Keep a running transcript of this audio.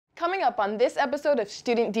Coming up on this episode of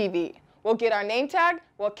Student DV, we'll get our name tag,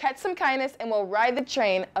 we'll catch some kindness, and we'll ride the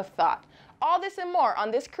train of thought. All this and more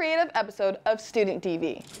on this creative episode of Student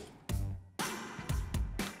DV.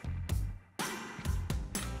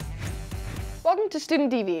 Welcome to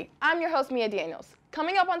Student DV. I'm your host, Mia Daniels.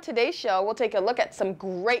 Coming up on today's show, we'll take a look at some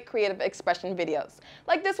great creative expression videos,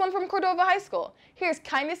 like this one from Cordova High School. Here's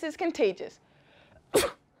Kindness is Contagious.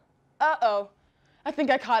 Uh-oh, I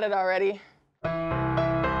think I caught it already.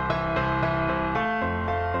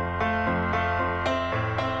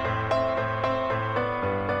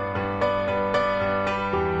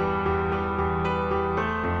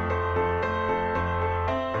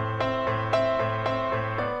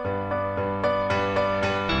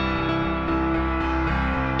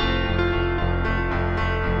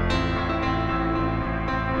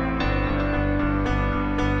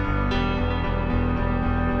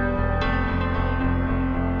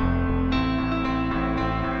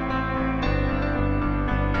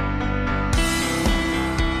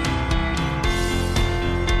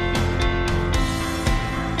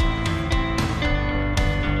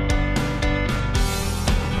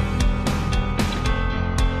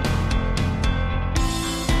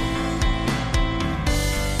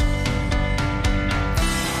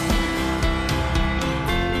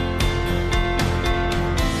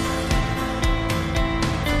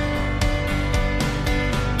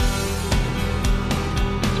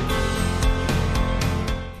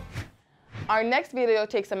 Our next video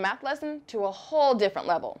takes a math lesson to a whole different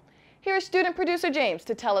level. Here's student producer James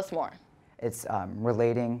to tell us more. It's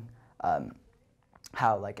relating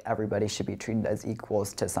how everybody should be treated as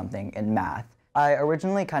equals to something in math. I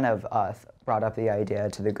originally kind of brought up the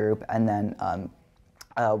idea to the group, and then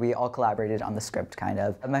we all collaborated on the script kind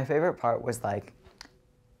of. My favorite part was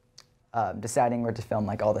deciding where to film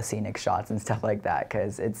all the scenic shots and stuff like that,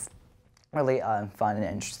 because it's really fun and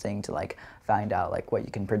interesting to find out what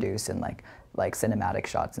you can produce and like cinematic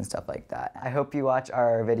shots and stuff like that. I hope you watch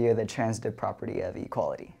our video, The Transitive Property of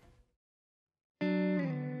Equality.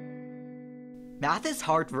 Math is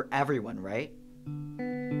hard for everyone, right?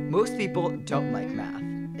 Most people don't like math.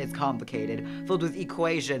 It's complicated, filled with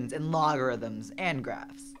equations and logarithms and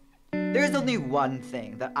graphs. There's only one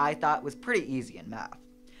thing that I thought was pretty easy in math.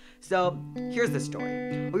 So here's the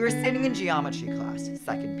story. We were sitting in geometry class,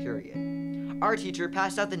 second period. Our teacher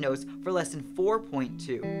passed out the notes for lesson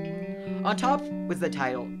 4.2. On top was the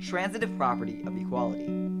title, Transitive Property of Equality.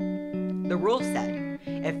 The rule said,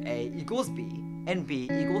 if A equals B and B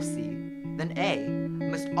equals C, then A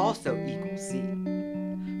must also equal C.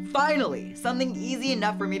 Finally, something easy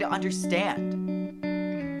enough for me to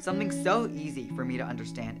understand. Something so easy for me to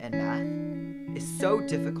understand in math is so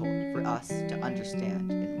difficult for us to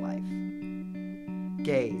understand in life.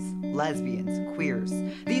 Gays, lesbians, queers,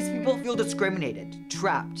 these people feel discriminated,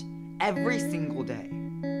 trapped, every single day.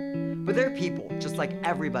 But they're people just like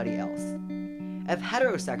everybody else. If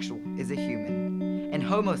heterosexual is a human, and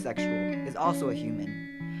homosexual is also a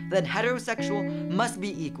human, then heterosexual must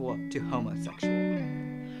be equal to homosexual.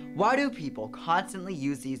 Why do people constantly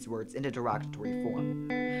use these words in a derogatory form?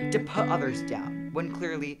 To put others down, when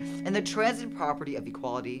clearly, in the transitive property of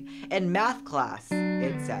equality, in math class,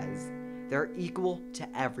 it says, they're equal to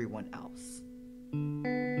everyone else.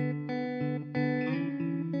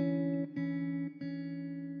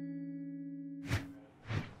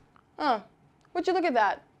 Would you look at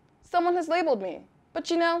that? Someone has labeled me. But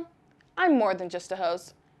you know, I'm more than just a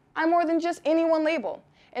host. I'm more than just any one label.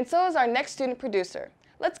 And so is our next student producer.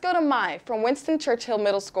 Let's go to Mai from Winston Churchill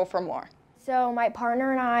Middle School for more. So my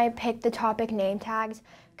partner and I picked the topic name tags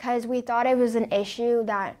because we thought it was an issue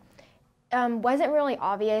that wasn't really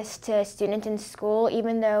obvious to students in school,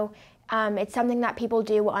 even though it's something that people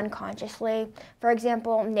do unconsciously. For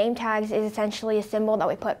example, name tags is essentially a symbol that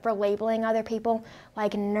we put for labeling other people,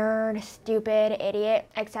 like nerd, stupid, idiot,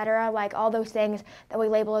 etc. Like all those things that we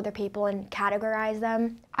label other people and categorize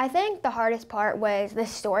them. I think the hardest part was the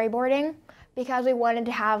storyboarding, because we wanted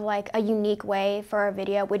to have a unique way for our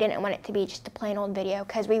video. We didn't want it to be just a plain old video,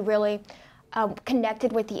 because we really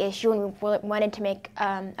connected with the issue and we wanted to make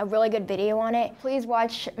a really good video on it. Please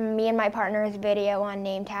watch me and my partner's video on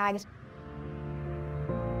name tags.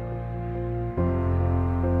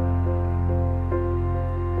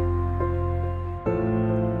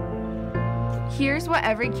 Here's what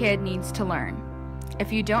every kid needs to learn.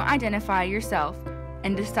 If you don't identify yourself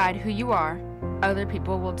and decide who you are, other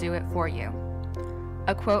people will do it for you.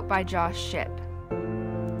 A quote by Josh Shipp.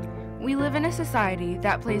 We live in a society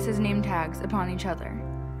that places name tags upon each other.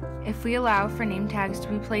 If we allow for name tags to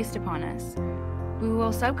be placed upon us, we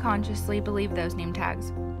will subconsciously believe those name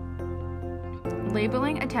tags.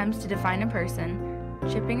 Labeling attempts to define a person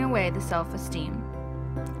chipping away the self-esteem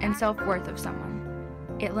and self-worth of someone.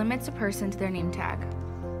 It limits a person to their name tag.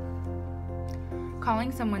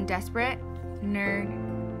 Calling someone desperate, nerd,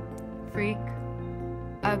 freak,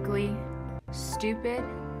 ugly, stupid,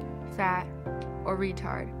 fat, or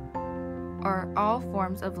retard are all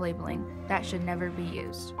forms of labeling that should never be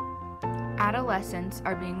used. Adolescents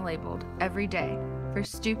are being labeled every day for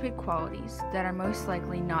stupid qualities that are most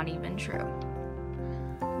likely not even true.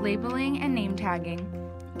 Labeling and name tagging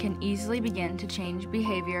can easily begin to change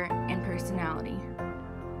behavior and personality.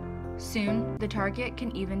 Soon, the target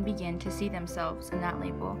can even begin to see themselves in that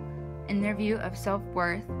label, and their view of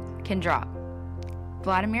self-worth can drop.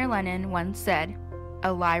 Vladimir Lenin once said,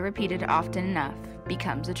 "A lie repeated often enough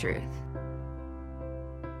becomes a truth."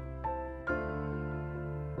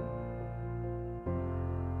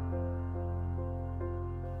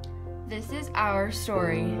 This is our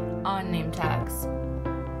story on name tags.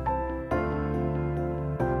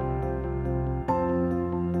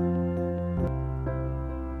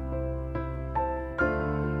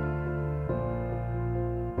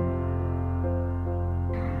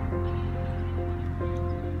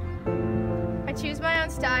 I choose my own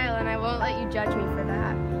style and I won't let you judge me for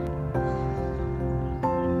that.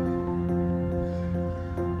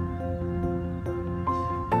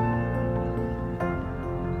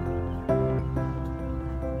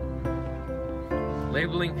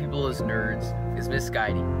 Labeling people as nerds is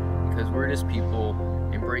misguiding because we're just people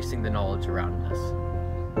embracing the knowledge around us.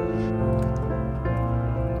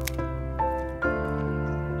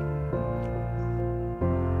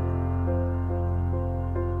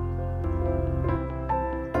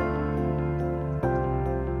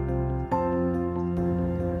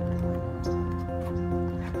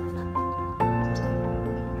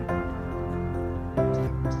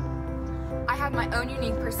 I have my own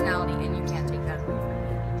unique personality and you can't take that away from me.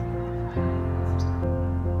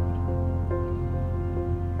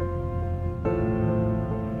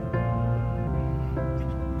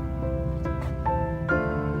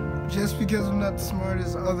 Just because I'm not as smart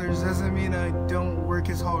as others doesn't mean I don't work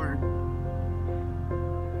as hard.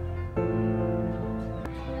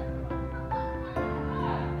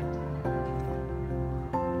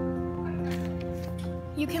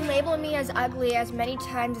 You can label me as ugly as many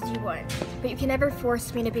times as you want, but you can never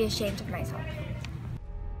force me to be ashamed of myself.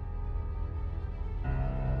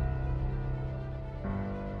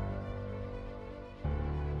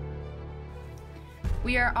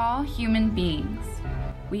 We are all human beings.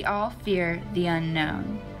 We all fear the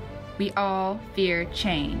unknown. We all fear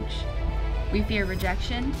change. We fear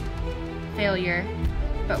rejection, failure,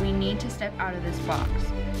 but we need to step out of this box,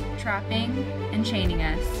 trapping and chaining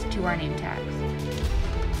us to our name tags.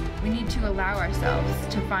 We need to allow ourselves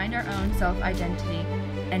to find our own self-identity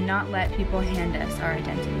and not let people hand us our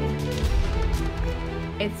identity.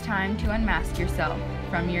 It's time to unmask yourself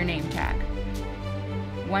from your name tag.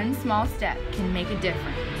 One small step can make a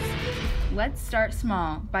difference. Let's start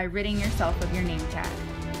small by ridding yourself of your name tag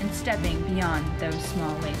and stepping beyond those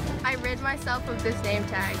small labels. I rid myself of this name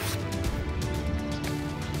tag.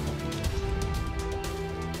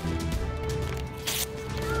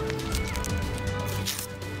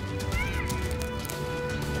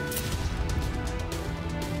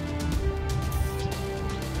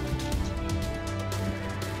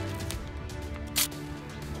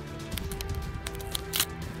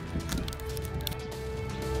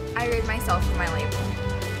 I rid myself of my label.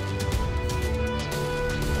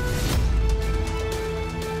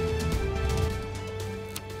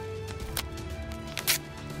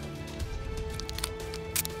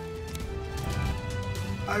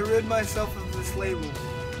 I rid myself of this label.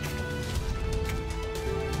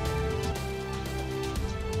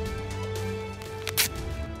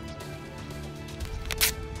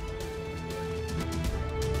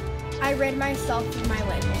 I rid myself of my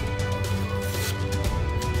label.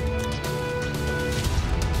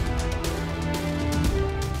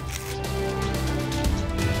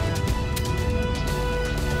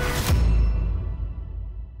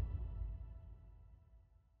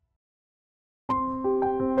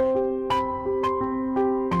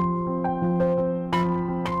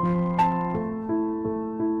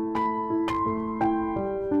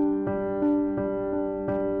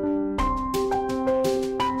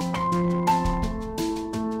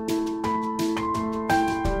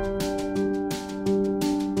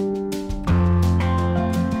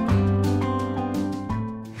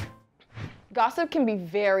 Gossip can be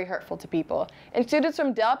very hurtful to people, and students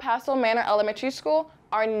from Del Paso Manor Elementary School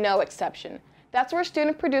are no exception. That's where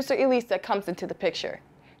student producer Elissa comes into the picture.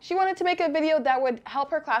 She wanted to make a video that would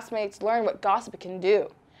help her classmates learn what gossip can do.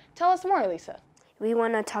 Tell us more, Elissa. we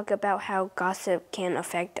want to talk about how gossip can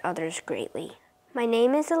affect others greatly. My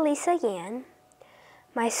name is Elissa Yan.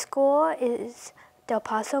 My school is Del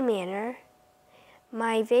Paso Manor.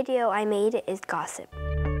 My video I made is gossip.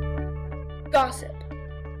 Gossip.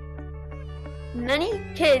 Many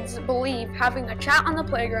kids believe having a chat on the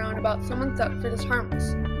playground about someone's outfit is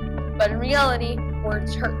harmless, but in reality,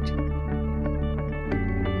 words hurt.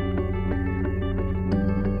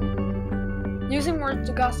 Using words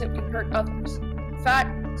to gossip can hurt others. Fat,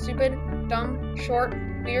 stupid, dumb, short,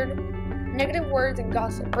 weird. Negative words and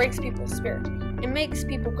gossip breaks people's spirit. It makes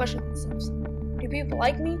people question themselves. Do people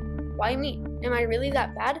like me? Why me? Am I really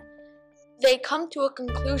that bad? They come to a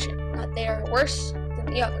conclusion that they are worse than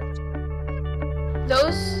the others.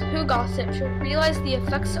 Those who gossip should realize the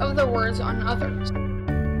effects of their words on others.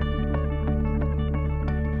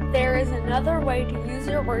 There is another way to use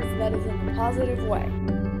your words that is in a positive way.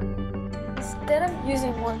 Instead of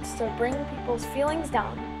using words to bring people's feelings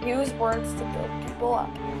down, use words to build people up.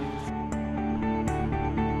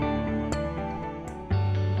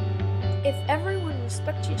 If everyone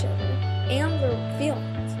respects each other and their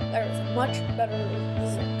feelings, there is a much better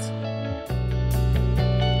result.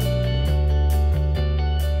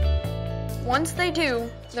 Once they do,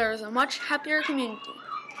 there is a much happier community.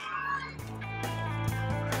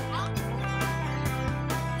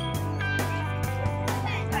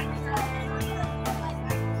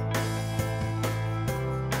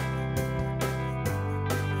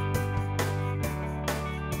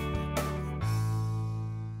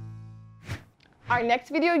 Our next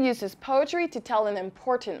video uses poetry to tell an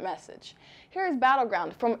important message. Here is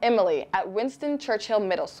Battleground from Emily at Winston Churchill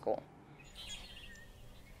Middle School.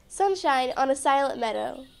 Sunshine on a silent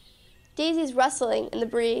meadow, daisies rustling in the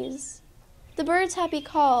breeze, the bird's happy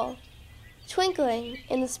call, twinkling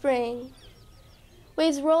in the spring,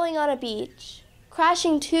 waves rolling on a beach,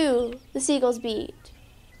 crashing too, the seagulls beat,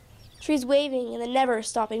 trees waving in the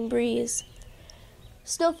never-stopping breeze,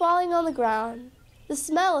 snow falling on the ground, the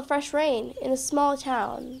smell of fresh rain in a small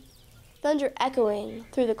town, thunder echoing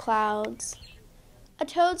through the clouds, a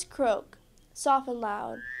toad's croak, soft and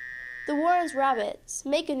loud. The warren's rabbits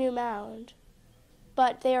make a new mound,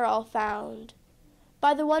 but they are all found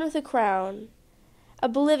by the one with a crown,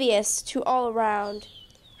 oblivious to all around,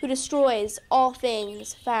 who destroys all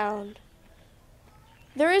things found.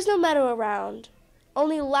 There is no meadow around,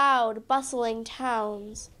 only loud, bustling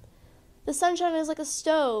towns. The sunshine is like a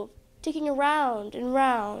stove, ticking around and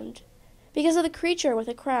round, because of the creature with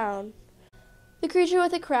a crown. The creature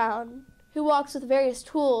with a crown, who walks with various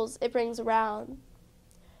tools it brings around.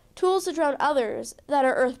 Tools to drown others that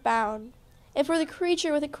are earthbound, and for the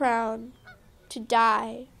creature with a crown to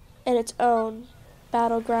die in its own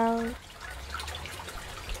battleground.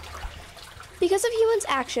 Because of humans'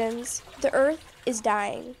 actions, the earth is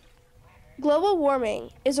dying. Global warming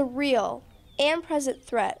is a real and present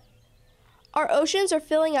threat. Our oceans are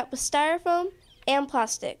filling up with styrofoam and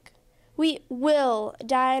plastic. We will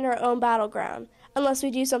die in our own battleground unless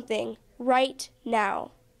we do something right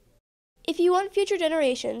now. If you want future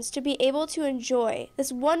generations to be able to enjoy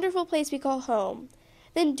this wonderful place we call home,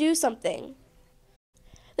 then do something.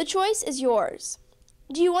 The choice is yours.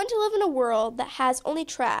 Do you want to live in a world that has only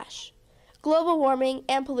trash, global warming,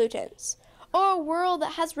 and pollutants, or a world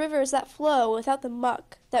that has rivers that flow without the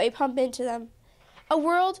muck that we pump into them? A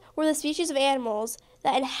world where the species of animals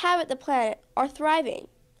that inhabit the planet are thriving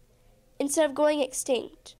instead of going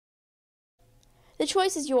extinct? The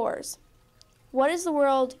choice is yours. What is the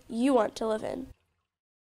world you want to live in?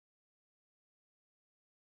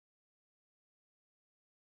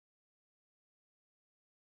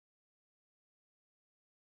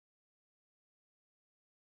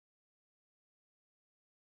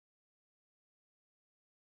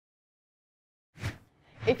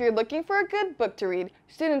 If you're looking for a good book to read,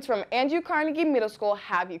 students from Carnegie Middle School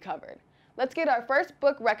have you covered. Let's get our first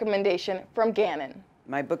book recommendation from Gannon.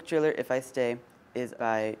 My book trailer, If I Stay, is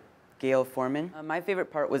by Gail Foreman. My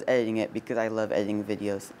favorite part was editing it because I love editing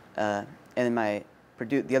videos. And then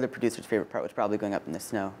the other producer's favorite part was probably going up in the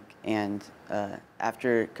snow. And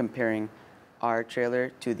after comparing our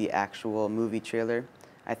trailer to the actual movie trailer,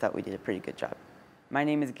 I thought we did a pretty good job. My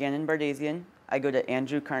name is Gannon Bardasian. I go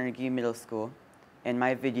to Carnegie Middle School, and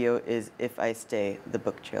my video is If I Stay, the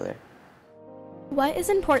book trailer. What is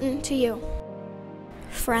important to you?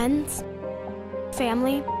 Friends?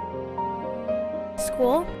 Family?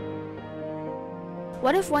 School?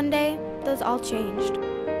 What if one day those all changed?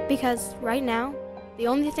 Because right now, the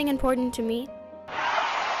only thing important to me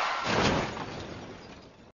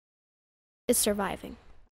is surviving.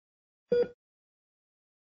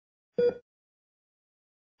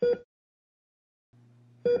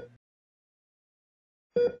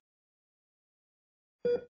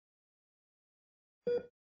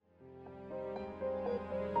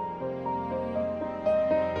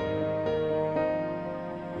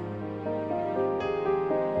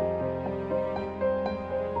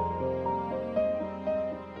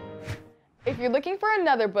 If you're looking for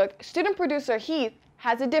another book, student producer Heath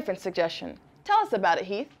has a different suggestion. Tell us about it,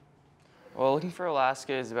 Heath. Well, Looking for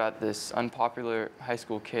Alaska is about this unpopular high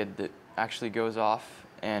school kid that actually goes off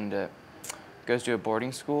and goes to a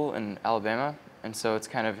boarding school in Alabama. And so it's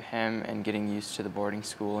kind of him and getting used to the boarding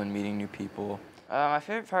school and meeting new people. My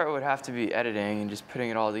favorite part would have to be editing and just putting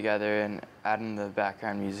it all together and adding the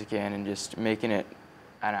background music in and just making it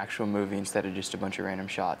an actual movie instead of just a bunch of random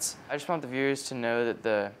shots. I just want the viewers to know that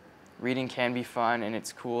the reading can be fun and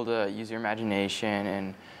it's cool to use your imagination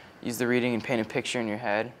and use the reading and paint a picture in your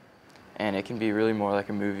head. And it can be really more like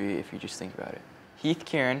a movie if you just think about it. Heath,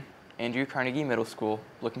 Kirin, Andrew Carnegie Middle School,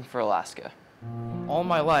 Looking for Alaska. All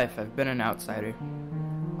my life, I've been an outsider.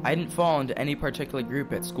 I didn't fall into any particular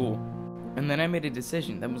group at school, and then I made a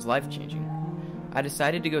decision that was life-changing. I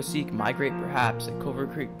decided to go seek My Great Perhaps at Culver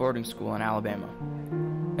Creek Boarding School in Alabama.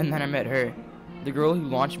 And then I met her, the girl who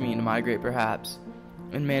launched me into My Great Perhaps,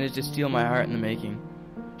 and managed to steal my heart in the making.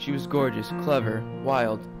 She was gorgeous, clever,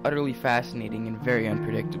 wild, utterly fascinating, and very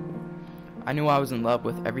unpredictable. I knew I was in love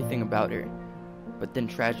with everything about her, but then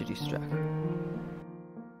tragedy struck.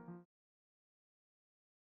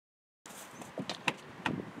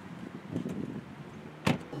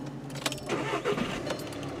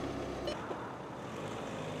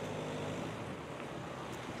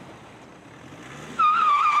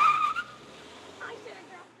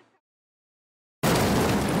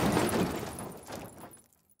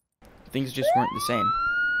 Things just weren't the same.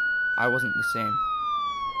 I wasn't the same.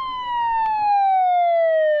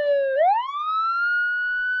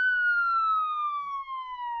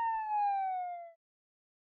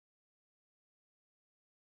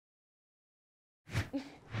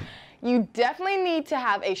 You definitely need to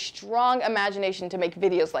have a strong imagination to make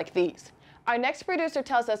videos like these. Our next producer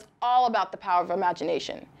tells us all about the power of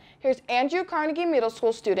imagination. Here's Andrew Carnegie Middle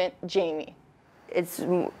School student, Jamie. It's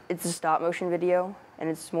a stop motion video, and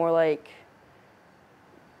it's more like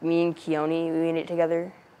me and Keone, we made it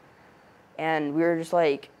together. And we were just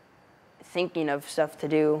like thinking of stuff to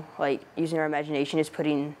do, like using our imagination, just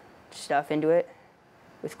putting stuff into it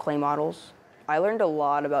with clay models. I learned a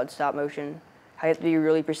lot about stop motion. I have to be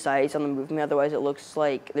really precise on the movement, otherwise it looks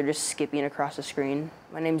like they're just skipping across the screen.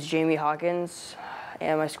 My name's Jamie Hawkins,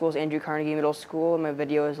 and my school is Andrew Carnegie Middle School, and my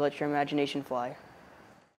video is Let Your Imagination Fly.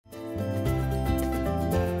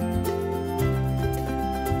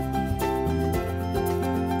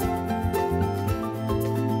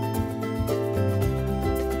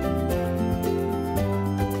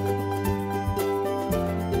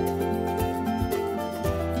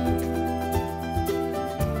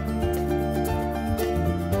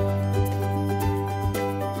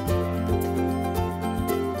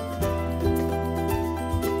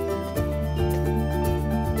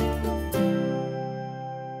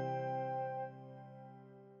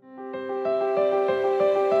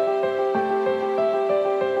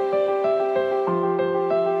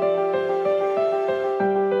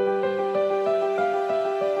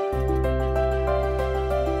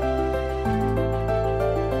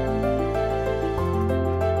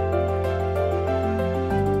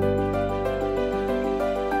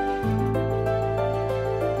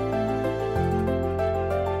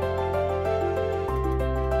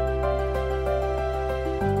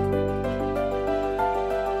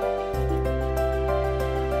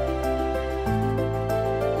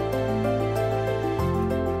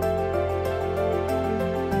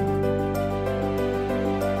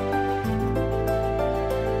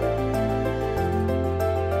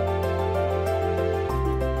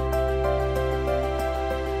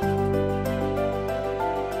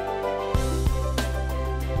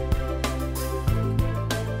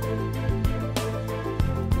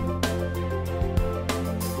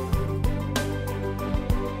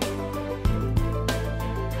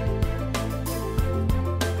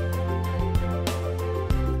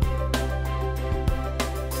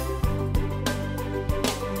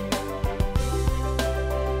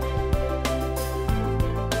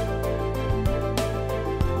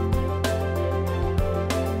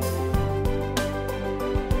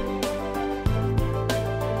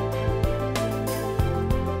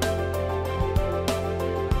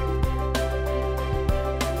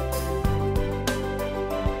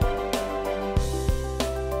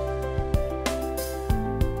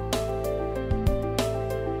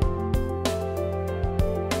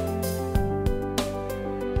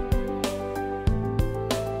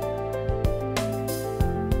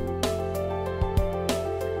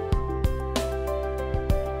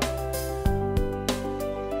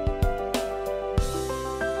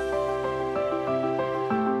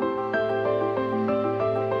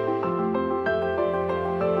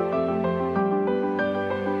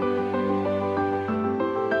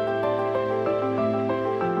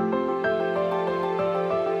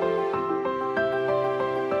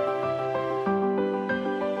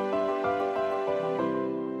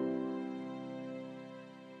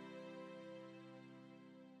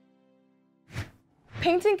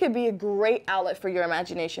 Painting could be a great outlet for your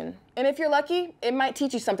imagination, and if you're lucky, it might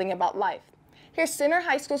teach you something about life. Here's Center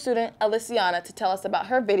High School student Alysiana to tell us about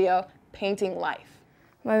her video, Painting Life.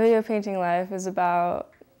 My video, Painting Life, is about,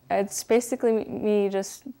 it's basically me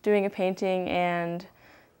just doing a painting and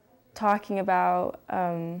talking about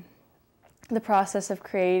the process of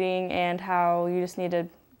creating and how you just need to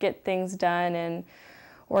get things done and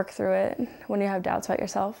work through it when you have doubts about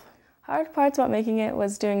yourself. Hard parts about making it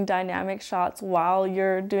was doing dynamic shots while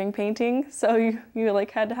you're doing painting. So you like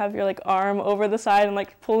had to have your like arm over the side and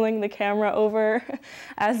like pulling the camera over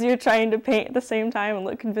as you're trying to paint at the same time and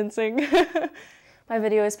look convincing. My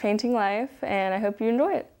video is Painting Life, and I hope you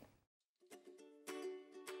enjoy it.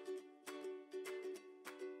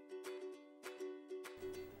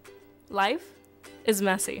 Life is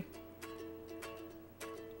messy.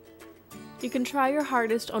 You can try your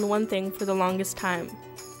hardest on one thing for the longest time.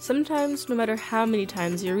 Sometimes, no matter how many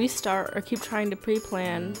times you restart or keep trying to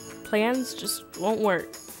pre-plan, plans just won't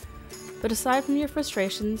work. But aside from your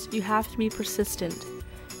frustrations, you have to be persistent.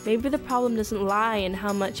 Maybe the problem doesn't lie in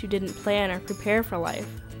how much you didn't plan or prepare for life,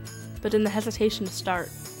 but in the hesitation to start.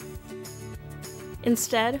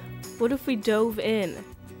 Instead, what if we dove in,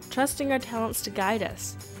 trusting our talents to guide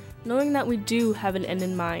us, knowing that we do have an end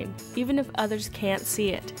in mind, even if others can't see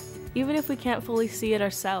it, even if we can't fully see it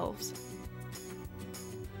ourselves.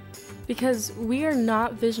 Because we are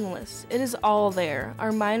not visionless. It is all there.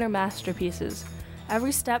 Our minor masterpieces.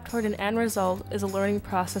 Every step toward an end result is a learning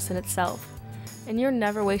process in itself, and you're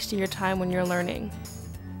never wasting your time when you're learning.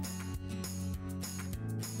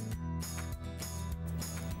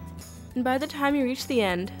 And by the time you reach the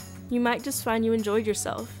end, you might just find you enjoyed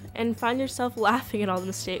yourself, and find yourself laughing at all the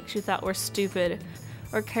mistakes you thought were stupid,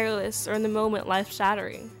 or careless, or in the moment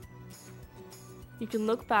life-shattering. You can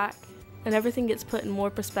look back, and everything gets put in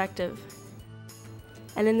more perspective.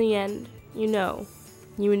 And in the end, you know,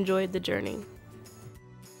 you enjoyed the journey.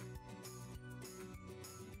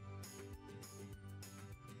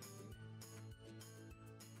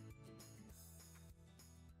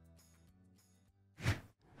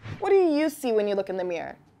 What do you see when you look in the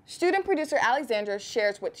mirror? Student producer Alexandra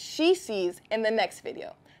shares what she sees in the next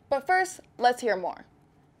video. But first, let's hear more.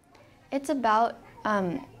 It's about,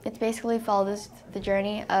 it basically follows the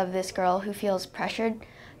journey of this girl who feels pressured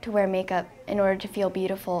to wear makeup in order to feel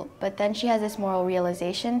beautiful, but then she has this moral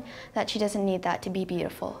realization that she doesn't need that to be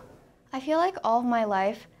beautiful. I feel like all of my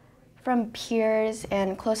life, from peers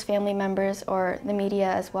and close family members or the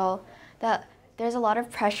media as well, that there's a lot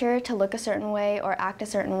of pressure to look a certain way or act a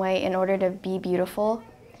certain way in order to be beautiful.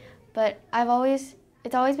 But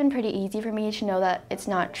it's always been pretty easy for me to know that it's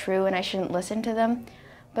not true and I shouldn't listen to them.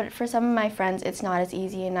 But for some of my friends, it's not as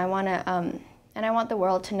easy, and I want the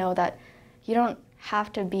world to know that you don't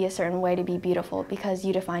have to be a certain way to be beautiful because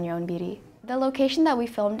you define your own beauty. The location that we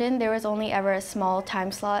filmed in, there was only ever a small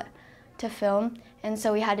time slot to film, and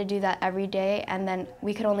so we had to do that every day, and then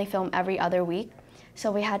we could only film every other week, so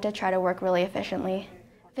we had to try to work really efficiently.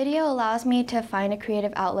 Video allows me to find a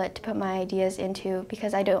creative outlet to put my ideas into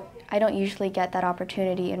because I don't usually get that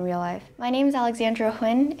opportunity in real life. My name is Alexandra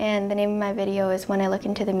Huynh, and the name of my video is When I Look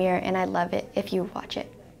into the Mirror, and I'd love it if you watch it.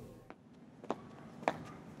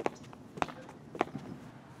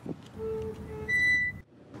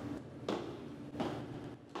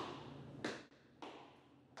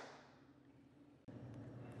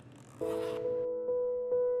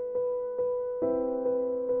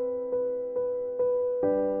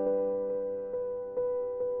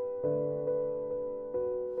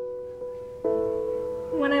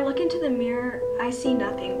 When I look into the mirror, I see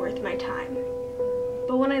nothing worth my time.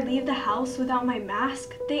 But when I leave the house without my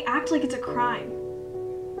mask, they act like it's a crime.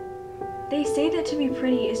 They say that to be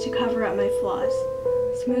pretty is to cover up my flaws.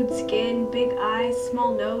 Smooth skin, big eyes,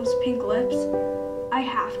 small nose, pink lips. I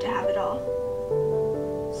have to have it all.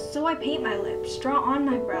 So I paint my lips, draw on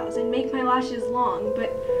my brows, and make my lashes long, but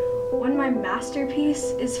when my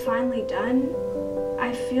masterpiece is finally done,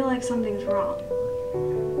 I feel like something's wrong.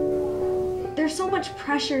 There's so much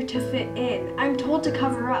pressure to fit in. I'm told to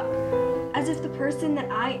cover up, as if the person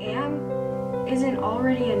that I am isn't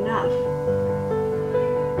already enough.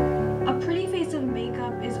 A pretty face of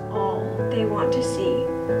makeup is all they want to see.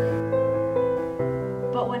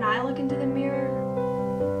 But when I look into the mirror,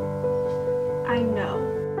 I know.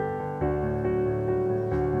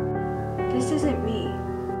 This isn't me.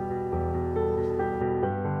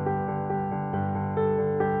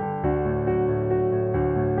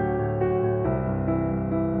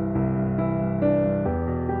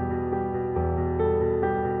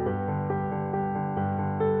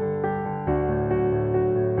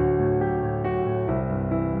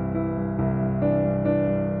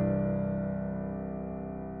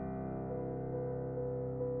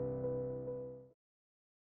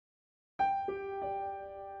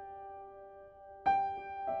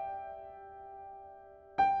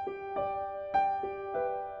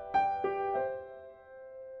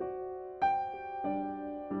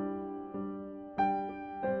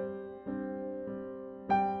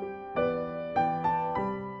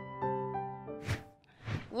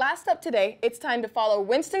 Last up today, it's time to follow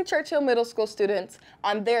Winston Churchill Middle School students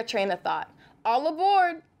on their train of thought. All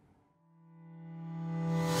aboard!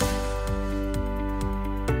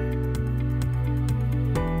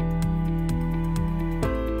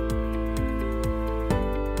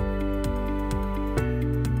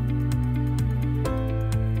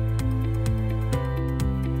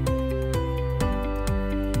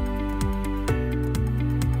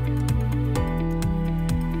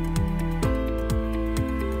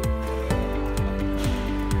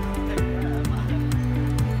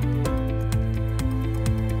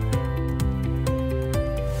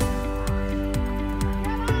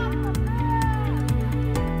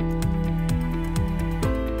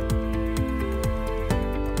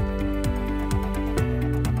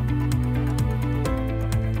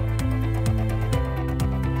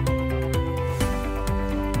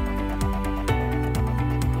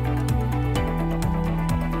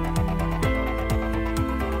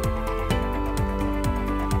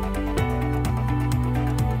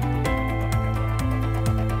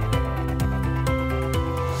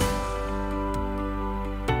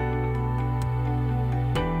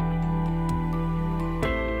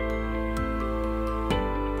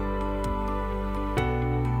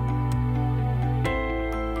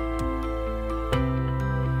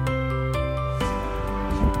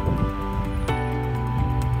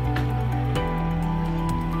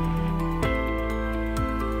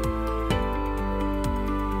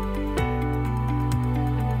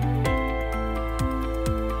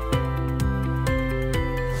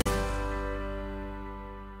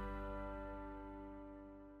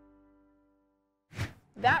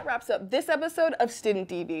 That wraps up this episode of Student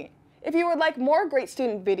TV. If you would like more great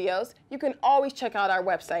student videos, you can always check out our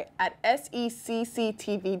website at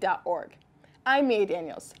secctv.org. I'm Mia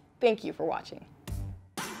Daniels. Thank you for watching.